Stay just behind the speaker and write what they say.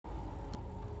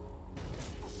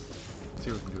See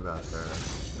what we can do about her.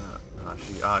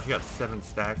 She got 7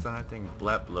 stacks on that thing.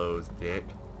 Blep blows, dick.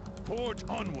 Forge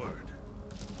onward.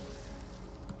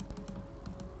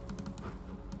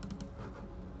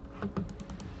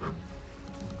 Oh,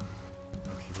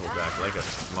 she pulled back like a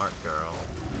smart girl.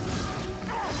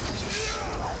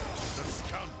 The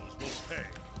scoundrels will pay.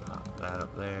 Pop that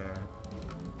up there.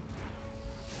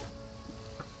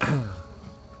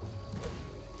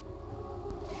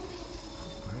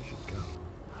 Where'd she go?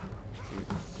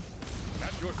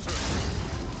 At your service.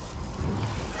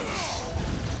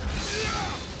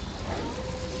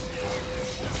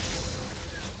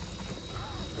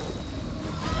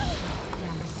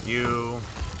 You.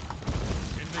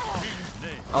 In the king's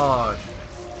name. Oh,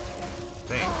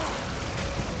 thanks.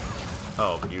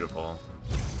 Oh, beautiful.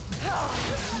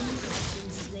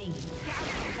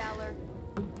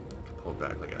 Pulled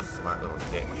back like a smart little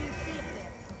dick.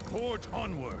 Forge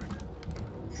onward.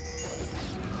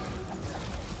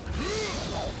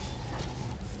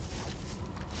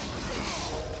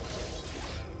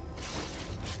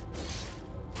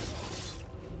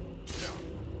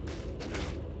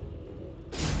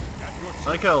 I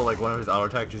like how one of his auto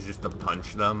attacks is just to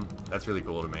punch them. That's really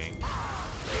cool to me.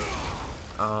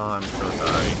 Oh, I'm so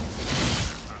sorry.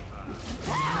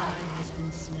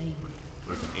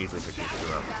 We can easily pick these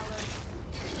two up.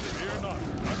 Fear not,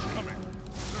 I'm coming.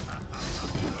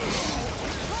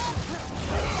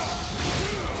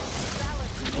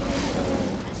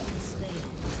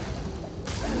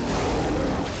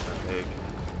 Big.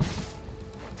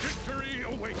 Victory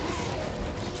awaits.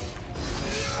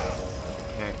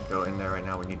 Can't go in there right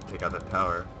now. We need to take out that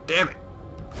tower. Damn it!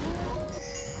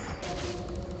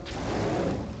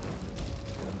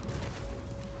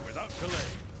 Without delay.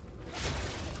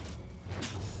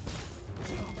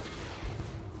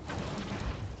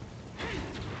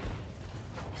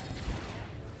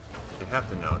 They have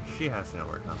to know. She has to know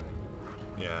we're coming.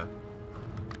 Yeah.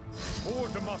 For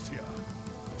Demacia.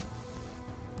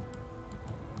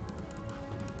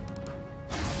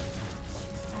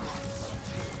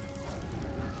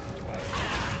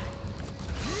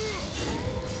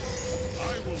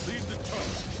 I will lead the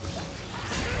charge.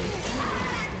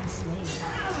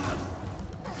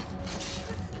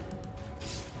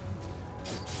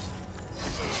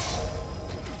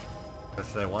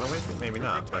 Should I want to waste it? Maybe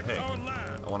not, but hey. Our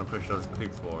land. I want to push those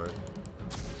creeps forward.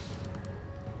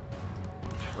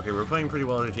 Okay, we're playing pretty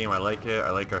well as a team. I like it. I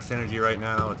like our synergy right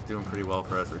now. It's doing pretty well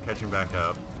for us. We're catching back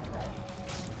up.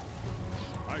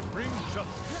 I bring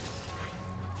justice.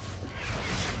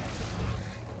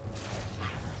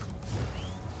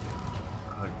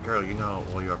 Girl, you know,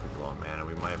 well, you are pretty low, man, and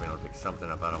we might have been able to pick something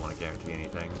up. I don't want to guarantee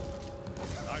anything.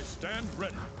 I stand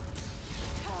ready.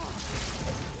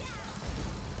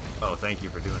 Oh, thank you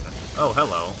for doing that. Oh,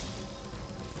 hello.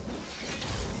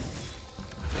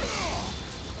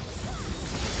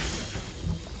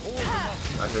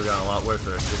 I could have gotten a lot worse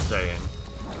for just saying.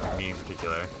 Me in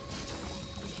particular.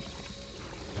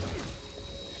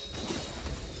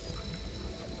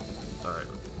 Alright,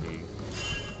 let's see.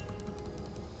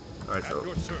 Alright, so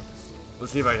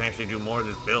let's see if I can actually do more of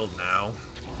this build now.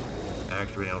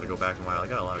 Actually being able to go back in a while. I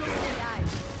got a lot of gold.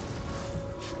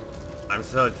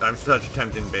 I'm such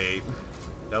tempting bait.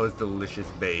 That was delicious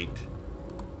bait.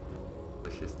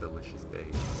 Delicious, delicious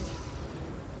bait.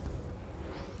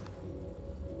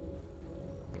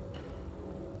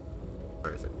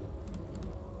 Where is it?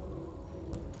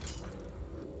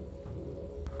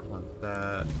 I want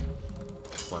that.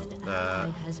 I want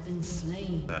that.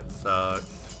 That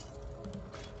sucks.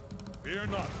 Fear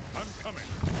not, I'm coming.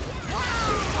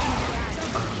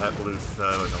 Oh, that blue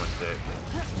so much dick.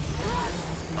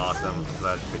 Awesome.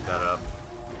 Glad to pick that up.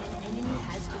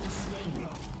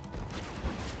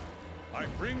 I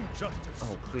bring justice.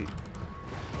 Oh, please.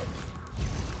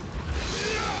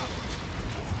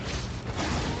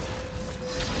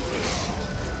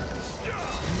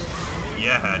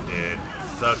 Yeah, dude.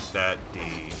 Suck that D.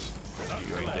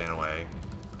 You ain't getting away.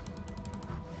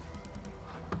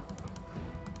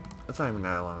 That's not even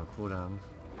that long of a cooldown.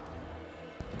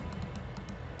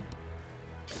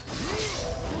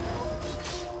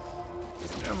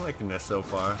 I'm liking this so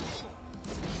far.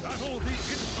 Battle the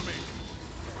infamy.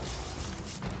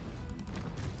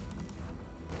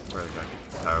 Where did I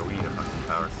get this tower? We need a fucking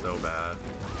tower so bad.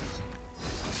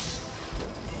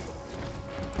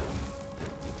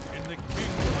 In the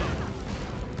king's name.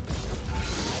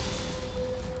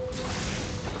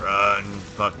 Run,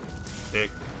 fuck,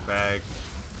 dick, bag.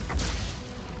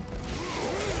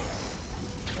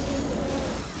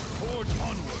 Forge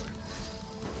onward.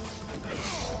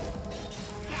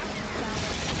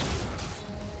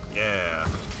 Yeah.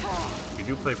 You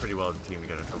do play pretty well as a team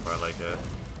together so far, I like it.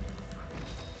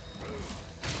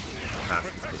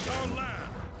 Protect our land.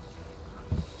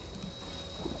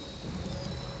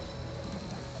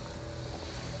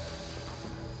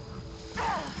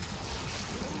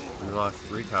 We lost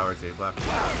 3 towers, they've left.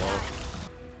 Well,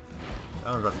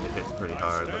 that one's about to get hit pretty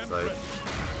hard, looks like.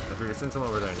 If we could send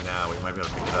someone over there now, we might be able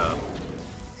to pick it up.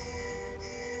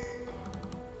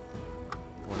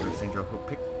 Wonder if Syndrome who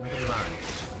pick make up your mind. I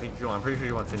think you want, I'm pretty sure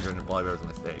you want Syndrome to Blood Bear was a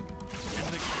mistake. In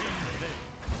the king's name.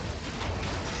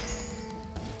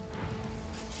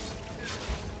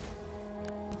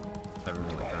 I've been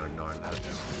really kind of ignoring that.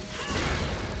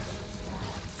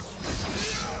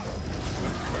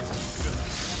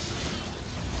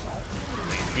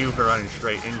 Thank you for running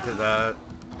straight into that.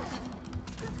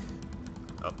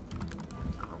 Oh.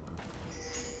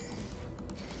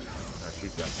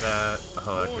 She's got that.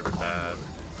 Oh, that's super bad.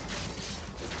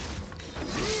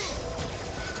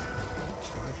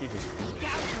 Why did she just...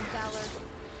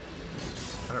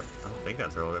 I don't think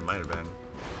that's her. It might have been.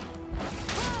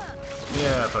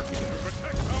 Yeah, fuck you.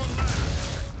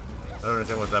 I don't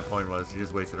understand what that point was. She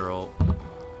just wasted her ult.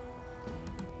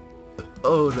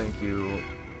 Oh, thank you.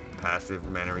 Passive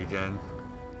mana regen.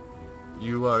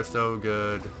 You are so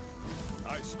good.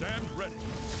 I stand ready.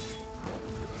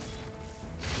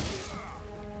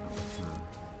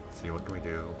 Let's see, what can we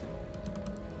do?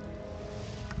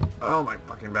 Oh, my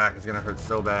fucking back is gonna hurt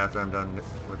so bad after I'm done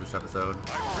with this episode.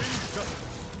 I bring justice.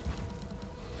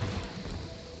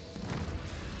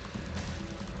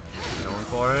 Going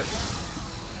for it.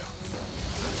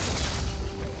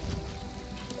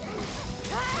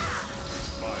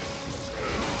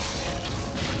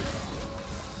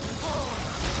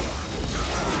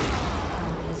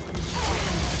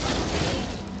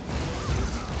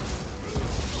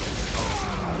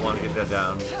 I want to get that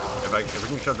down. If we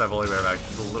can shove that volley bear back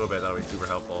just a little bit, that'll be super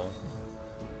helpful.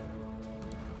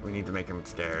 We need to make him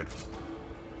scared.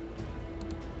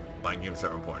 Mind games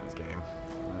are important in this game.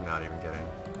 Not even kidding.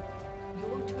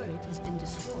 Your turret has been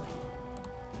destroyed.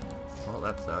 Well,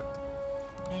 that sucked.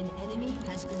 An enemy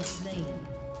has been slain.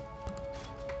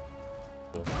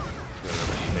 Cool.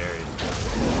 Buried.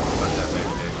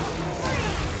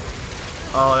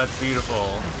 Oh, that's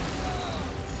beautiful.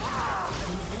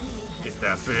 Get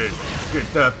that bitch!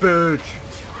 Get that bitch!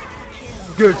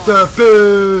 Get that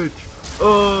bitch!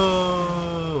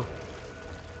 Oh!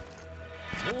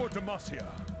 For Demacia.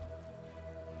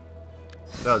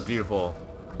 That was beautiful.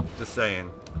 Just saying.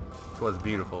 This was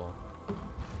beautiful.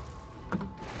 Now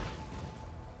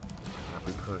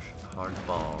we push hard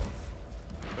balls.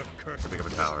 The curse To pick up a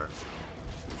tower.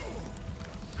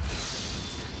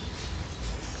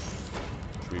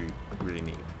 Which we really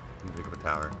need. We need to pick up a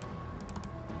tower.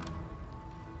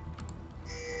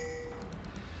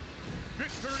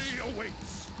 Victory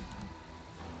awaits.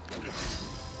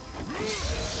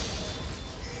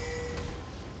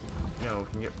 You know, we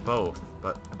can get both,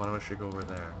 but one of us should go over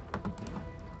there.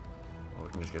 Well, we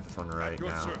can just get this one right Your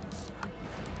now. service.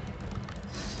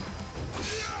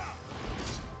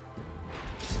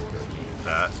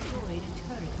 That. Destroyed a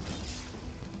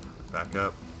turret. Back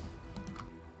up.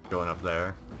 Going up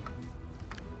there.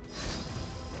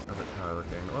 How's that tower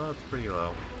looking? Well, it's pretty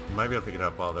low. You might be able to pick it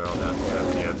up while they're all down.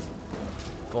 Yes.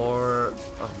 4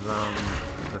 of them.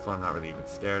 This one I'm not really even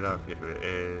scared of. Forget who it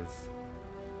is.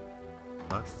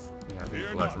 Lux? Yeah, I think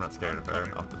it's Lux. I'm not scared of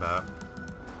her off the bat.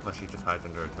 Unless she just hides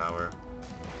under a tower.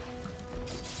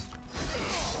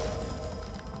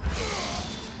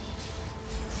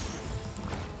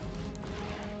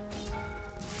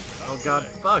 Oh god,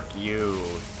 fuck you!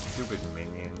 Stupid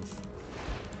minions.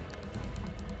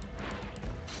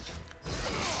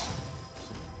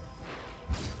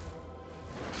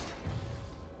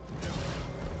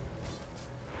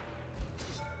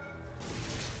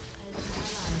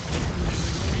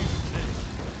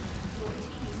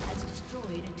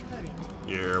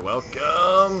 You're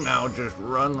welcome! Now just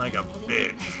run like a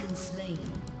bitch!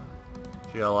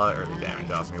 She got a lot of early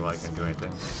damage off me while I couldn't do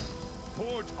anything.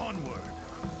 Forge onward.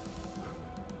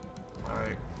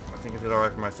 Alright, I think I did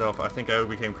alright for myself. I think I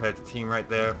became credit to team right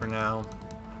there for now.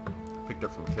 Picked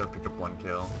up some kills, picked up 1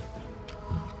 kill.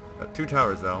 Got 2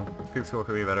 towers though. Creep score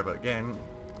could be better, but again,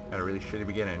 had a really shitty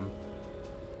beginning.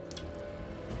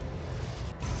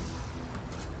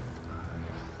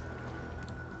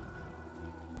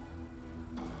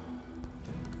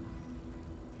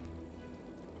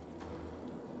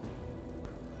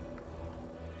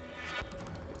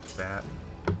 That.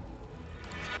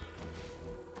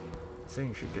 Saying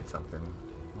you should get something.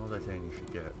 What was I saying you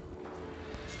should get?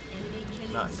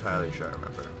 Not entirely sure I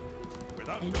remember.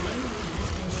 Without I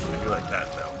do like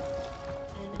that though.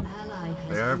 An ally has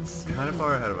They are been slain. kind of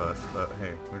far ahead of us, but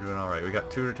hey, we're doing alright. We got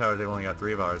 2 towers, they've only got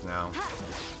 3 of ours now.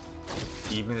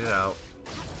 Evened it out.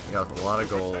 We got a lot of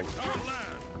gold. Protect our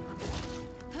land.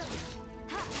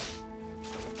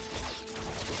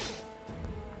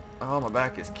 Oh, my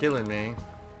back is killing me.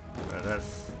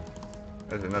 That's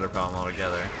another problem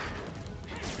altogether.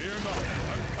 Fear not,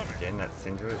 I'm coming. Again, that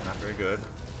Cinder is not very good.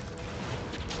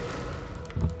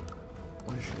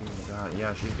 What has she got?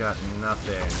 Yeah, she's got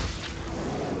nothing.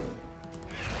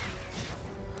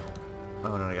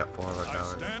 Oh no, I got 4 of our I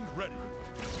towers. stand ready.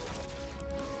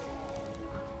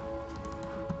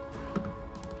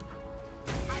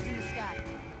 Eyes in the sky.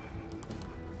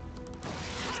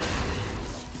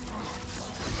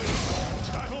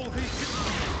 Battle begins.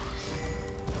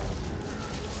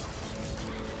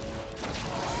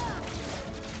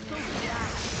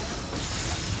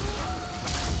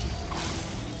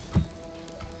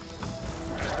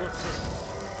 At your service.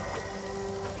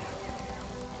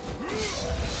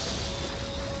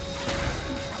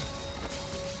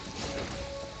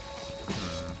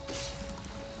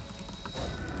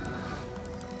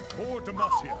 For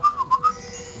Demacia.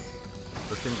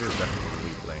 The Cinder is definitely a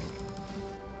weak link.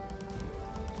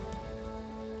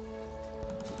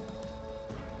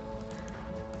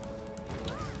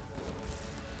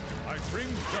 I bring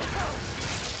justice.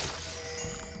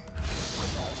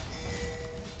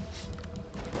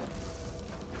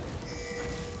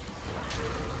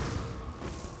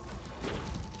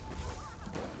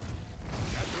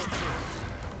 At your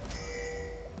service.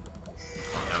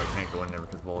 Yeah, we can't go in there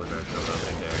because Volley Bear showed up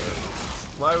in there.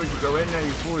 Why would you go in there,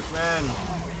 you foolish man?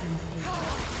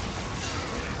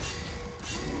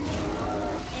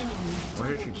 Enemy Where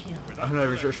did double she? kill. I'm not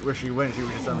even sure where she went. She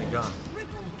was just suddenly gone.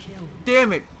 Triple kill.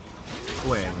 Damn it,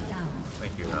 Quinn. Down.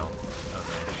 Thank you, Hal.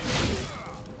 Okay.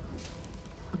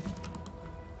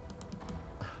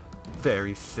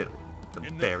 Very silly. A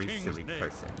In the very king's silly name.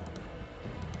 person.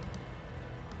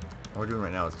 What we're doing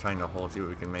right now is trying to hold, see what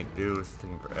we can make do. It's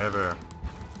taking forever.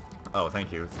 Oh,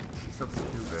 thank you. She's so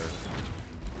stupid.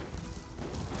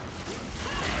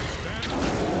 I stand ready.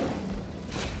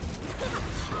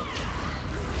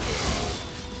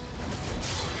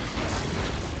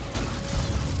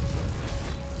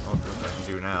 Oh, there's what I can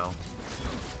do now.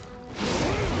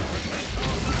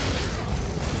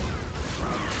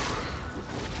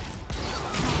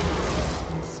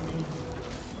 Slain.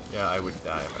 Yeah, I would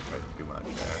die if I tried to do much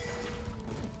there.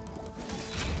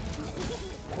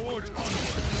 Forge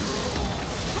onward.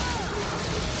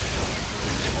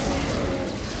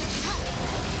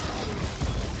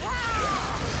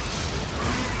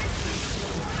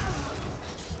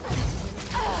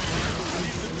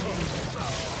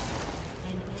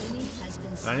 An enemy has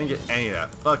been I slain. didn't get any of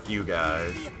that. Fuck you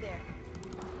guys. See up there.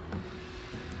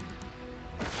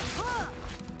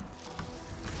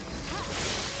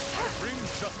 I bring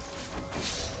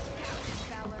justice.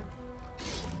 Fowler.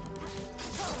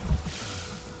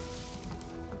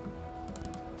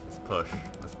 Let's push.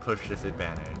 Let's push this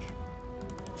advantage.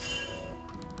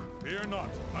 Fear not,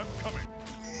 I'm coming.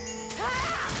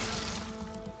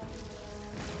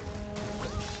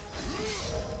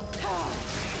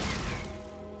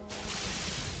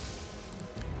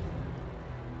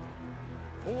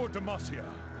 For Demacia.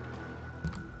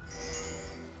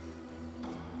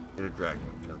 Get a dragon,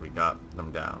 because we got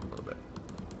them down a little bit.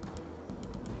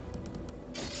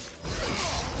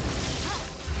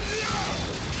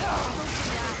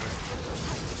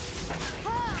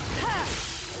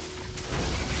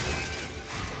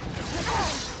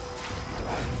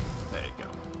 There you go.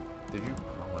 Did you?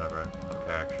 Oh, whatever.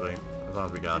 Okay, actually. As long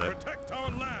as we got it. Protect our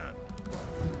land.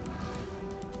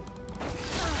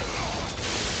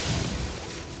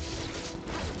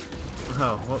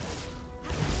 Oh, whoops.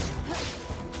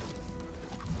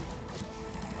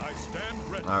 I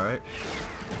stand ready. Alright.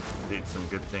 Did some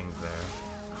good things there.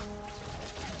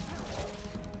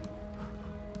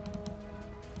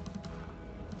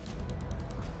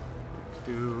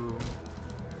 Do.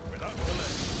 Without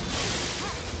delay.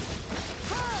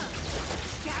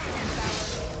 Garen and Fowler.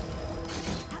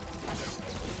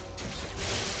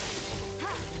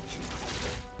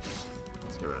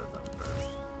 Let's get rid of them first.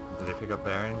 Did they pick up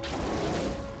Baron?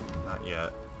 Not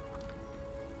yet.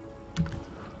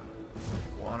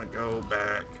 Wanna go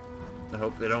back. I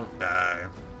hope they don't die.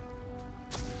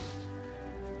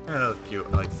 Yeah, that was cute. I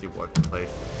like to see what in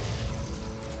place.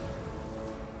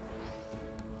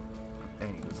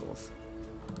 Any oozles.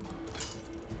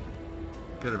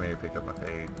 Could have maybe picked up my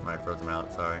fade. My frozen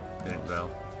out, sorry. Didn't though.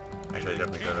 Actually, I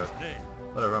definitely could have. King's name.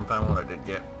 Whatever, I'm fine with what I did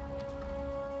get.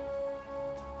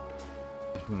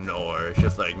 Ignore. It's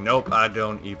just like, nope, I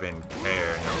don't even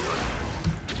care.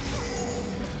 No.